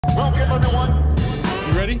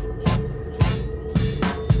ready?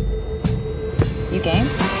 You game?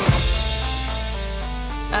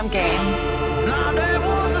 I'm game. Now there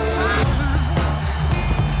was a time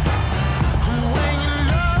when you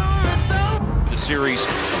loved me so. The series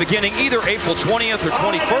beginning either April 20th or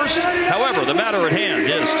 21st. However, the matter at hand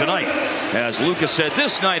is tonight. As Lucas said,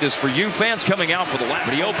 this night is for you. Fans coming out for the last.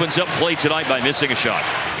 But he opens up play tonight by missing a shot.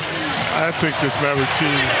 I think this Maverick team,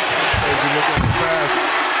 as you look at the pass,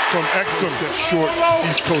 from excellent short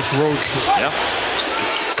East Coast road trip. Yep.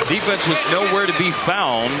 Defense was nowhere to be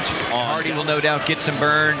found. Hardy will no doubt get some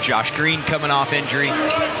burn. Josh Green coming off injury.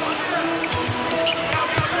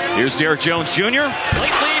 Here's Derek Jones Jr.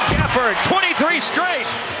 Late lead, Gafford, 23 straight.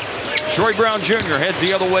 Troy Brown Jr. heads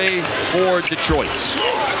the other way for Detroit.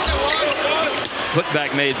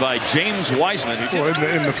 Putback made by James Wiseman. Well,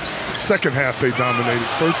 in the second half, they dominated.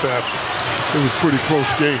 First half, it was a pretty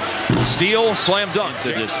close game. Steal, slam dunk to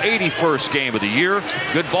this 81st game of the year.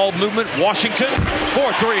 Good ball movement. Washington,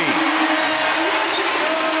 4-3.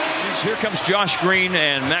 Here comes Josh Green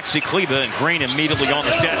and Maxi Kleber, and Green immediately on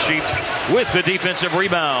the stat sheet with the defensive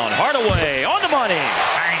rebound. Hardaway on the money.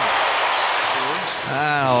 Bang.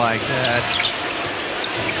 I like that.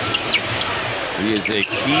 He is a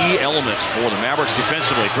key element for the Mavericks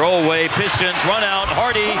defensively. Throw away, Pistons, run out,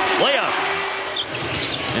 Hardy, layup.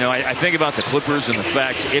 You know, I think about the Clippers and the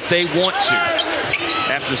fact if they want to,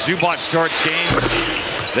 after Zubac starts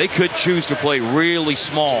games, they could choose to play really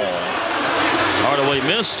small. Hardaway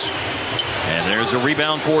missed, and there's a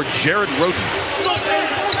rebound for Jared Roden.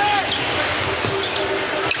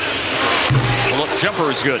 Well, look, jumper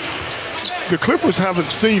is good. The Clippers haven't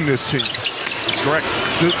seen this team. That's correct.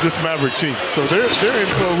 This Maverick team. So they're in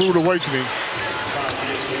for a rude awakening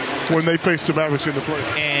when they face the Mavericks in the play.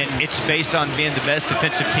 And it's based on being the best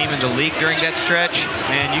defensive team in the league during that stretch.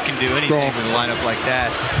 Man, you can do anything with a lineup like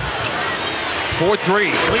that.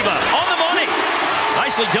 4-3. Kleber on the money.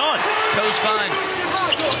 Nicely done. Goes fine.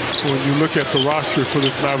 When you look at the roster for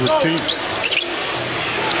this Maverick team.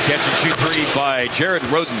 Catch and shoot three by Jared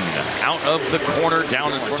Roden. Out of the corner,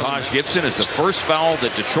 down in front. Taj Gibson is the first foul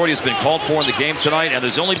that Detroit has been called for in the game tonight, and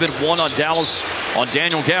there's only been one on Dallas on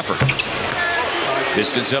Daniel Gafford.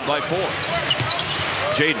 Pistons up by 4.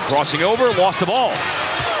 Jaden crossing over, lost the ball.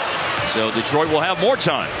 So Detroit will have more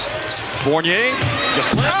time. Fournier,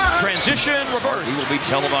 deflect, transition, reverse. We will be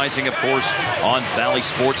televising, of course, on Valley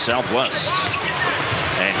Sports Southwest.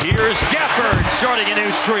 And here's Gafford starting a new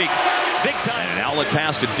streak. Big time. And an outlet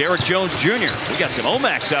pass to Derek Jones Jr. We got some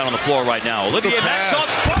Omax out on the floor right now. Olivier Max on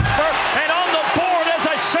Sparkford, and on the board as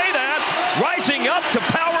I say that, rising up to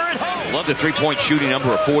power it home. Love the three-point shooting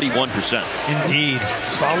number of 41%. Indeed.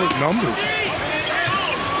 Solid numbers.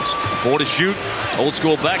 4 to shoot. Old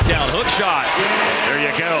school back down hook shot. There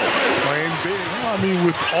you go. Playing big. I mean,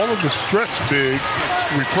 with all of the stretch bigs,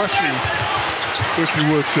 it's refreshing, if you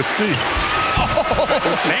would, to see. Oh,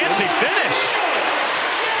 fancy finish.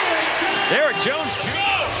 Derek Jones Jr.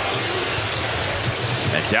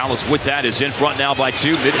 And Dallas with that is in front now by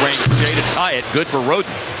 2. Mid-range J to tie it. Good for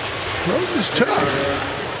Roden. Roden's tough.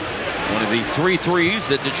 One of the 3 threes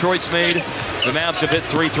that Detroit's made. The Mavs have hit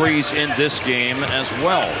 3 threes in this game as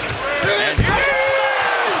well. And here it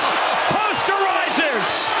is!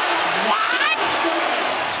 Posterizes!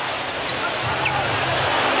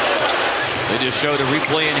 They just showed a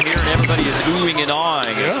replay in here, and everybody is oohing and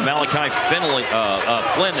awing. It's Malachi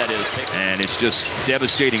Flynn, that is. And it's just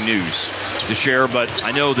devastating news to share. But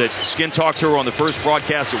I know that Skin talked to her on the first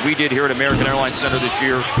broadcast that we did here at American Airlines Center this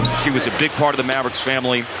year. She was a big part of the Mavericks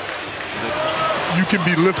family. You can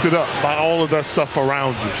be lifted up by all of that stuff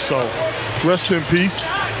around you. So rest in peace,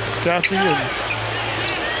 Kathy, and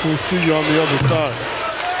we'll see you on the other side.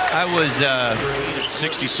 I was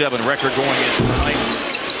 67 record going into tonight.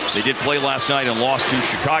 They did play last night and lost to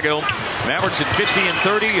Chicago. Mavericks at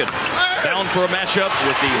 50-30 and bound for a matchup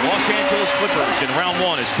with the Los Angeles Clippers in round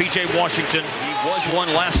 1 as P.J. Washington. He was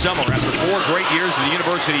one last summer after 4 great years at the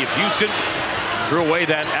University of Houston. Drew away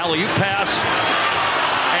that alley-oop pass.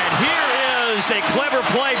 And here is a clever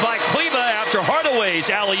play by Kleber after Hardaway's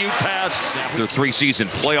alley-oop pass. Their 3-season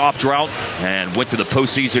playoff drought and went to the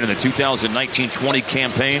postseason in the 2019-20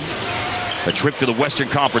 campaign. A trip to the Western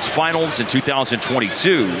Conference Finals in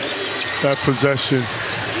 2022. That possession,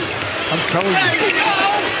 I'm telling you,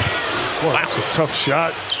 boy, that's a tough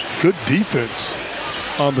shot. Good defense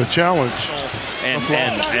on the challenge. And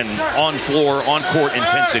on-floor, on-court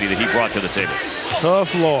intensity that he brought to the table.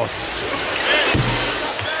 Tough loss.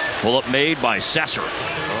 Pull-up made by Sasser.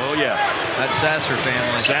 Oh, yeah. That Sasser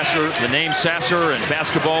family. Sasser, the name Sasser and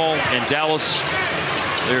basketball in Dallas.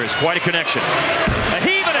 There is quite a connection. A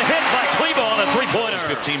heave and a hit by Kleber on a three-pointer.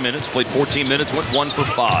 13 minutes, played 14 minutes, went 1 for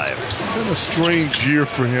 5. It's been a strange year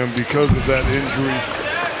for him because of that injury.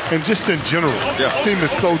 And just in general, the team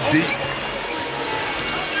is so deep.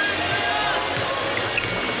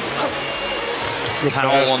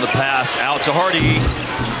 Powell on the pass, out to Hardy.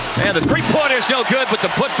 And the three-pointer is no good, but the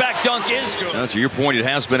putback dunk is good. Now, to your point, it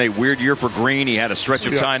has been a weird year for Green. He had a stretch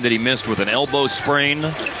of time that he missed with an elbow sprain.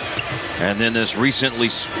 And then this recently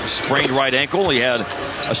sprained right ankle. He had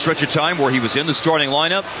a stretch of time where he was in the starting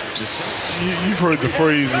lineup. You've heard the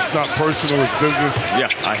phrase, it's not personal, it's business. Yeah,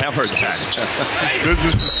 I have heard that.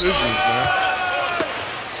 Business decisions, man.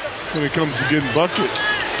 When it comes to getting buckets.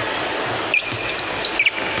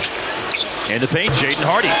 In the paint, Jaden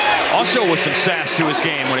Hardy. Also with some sass to his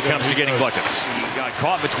game when it comes to getting buckets. He got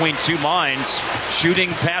caught between two minds,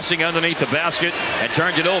 shooting, passing underneath the basket, and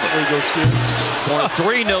turned it over. Corner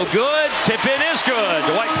three, no good. Tip in is good.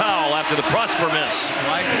 Dwight Powell after the Prosper miss.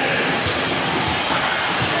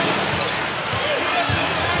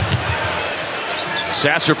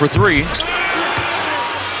 Sasser for three.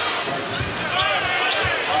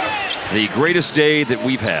 The greatest day that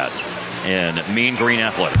we've had in Mean Green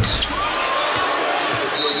Athletics.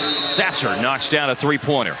 Sasser knocks down a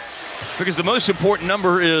three-pointer. Because the most important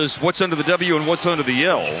number is what's under the W and what's under the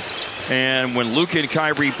L. And when Luka and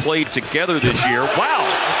Kyrie played together this year, wow,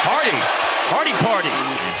 Hardy party.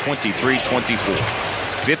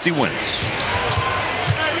 23-24, 50 wins.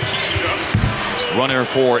 Runner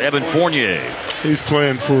for Evan Fournier. He's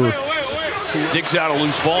playing for... Digs out a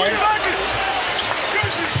loose ball.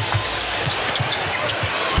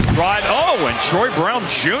 Drive. Oh, and Troy Brown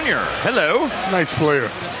Jr. Hello. Nice player.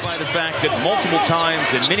 Despite the fact that multiple times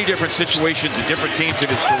in many different situations in different teams in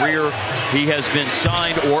his career, he has been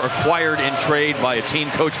signed or acquired in trade by a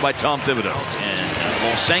team coached by Tom Thibodeau. And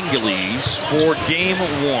Los Angeles for game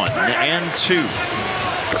 1 and 2.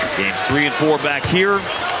 Games 3 and 4 back here.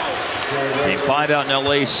 Game 5 out in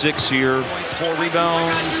LA, 6 here. 4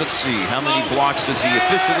 rebounds. Let's see, how many blocks does he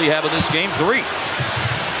officially have in this game? 3.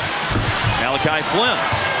 Malachi Flynn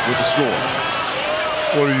with the score.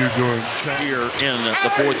 What are you doing? Here in the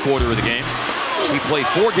fourth quarter of the game. He played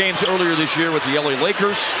 4 games earlier this year with the LA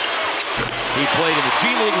Lakers. He played in the G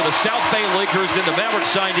League with the South Bay Lakers, and the Mavericks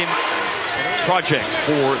signed him. Project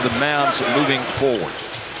for the Mavs moving forward.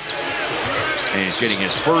 And he's getting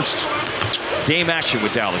his first game action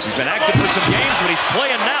with Dallas. He's been active for some games, but he's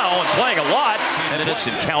playing now and playing a lot. And it's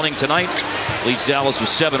in counting tonight. Leads Dallas with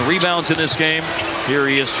 7 rebounds in this game. Here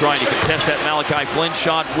he is trying to contest that Malachi Flynn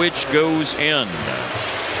shot, which goes in.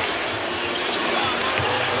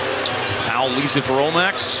 Powell leaves it for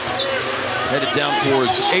Omax. Headed down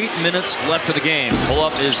towards 8 minutes left of the game.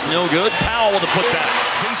 Pull-up is no good. Powell with the putback.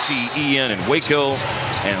 Casey, Ian, and Waco.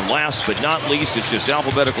 And last but not least, it's just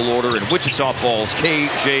alphabetical order, and Wichita Falls,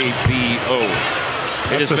 KJBO.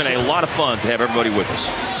 It has been a lot of fun to have everybody with us.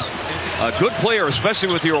 A good player,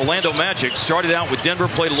 especially with the Orlando Magic. Started out with Denver,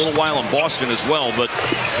 played a little while in Boston as well, but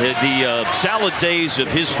the salad days of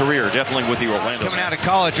his career, definitely with the Orlando. Coming out of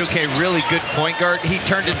college, okay, really good point guard. He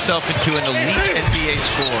turned himself into an elite NBA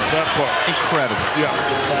scorer. That part. Incredible. Yeah.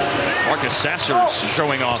 Marcus Sasser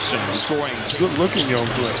showing off some scoring. Good-looking young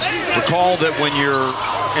player. Recall that when you're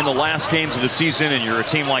in the last games of the season and you're a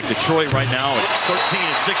team like Detroit right now, it's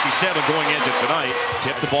 13-67 going into tonight.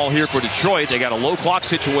 Kept the ball here for Detroit. They got a low clock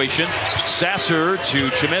situation. Sasser to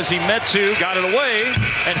Chimezi Metu, got it away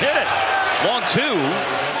and hit it. Long 2.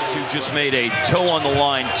 Metu just made a toe on the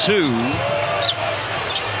line 2.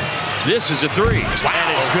 This is a 3. Wow.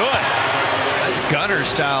 And it's good. That's gunner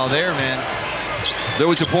style there, man. There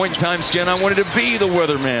was a point in time, Skin, I wanted to be the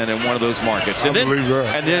weatherman in one of those markets. And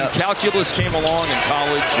then calculus came along in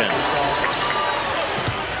college. And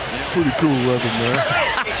pretty cool weatherman.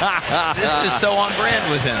 This is so on brand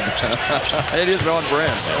with him. It is on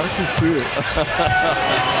brand. I can see it.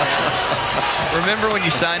 Remember when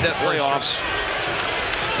you signed up for playoffs?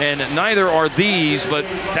 And neither are these, but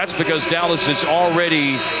that's because Dallas is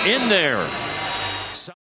already in there.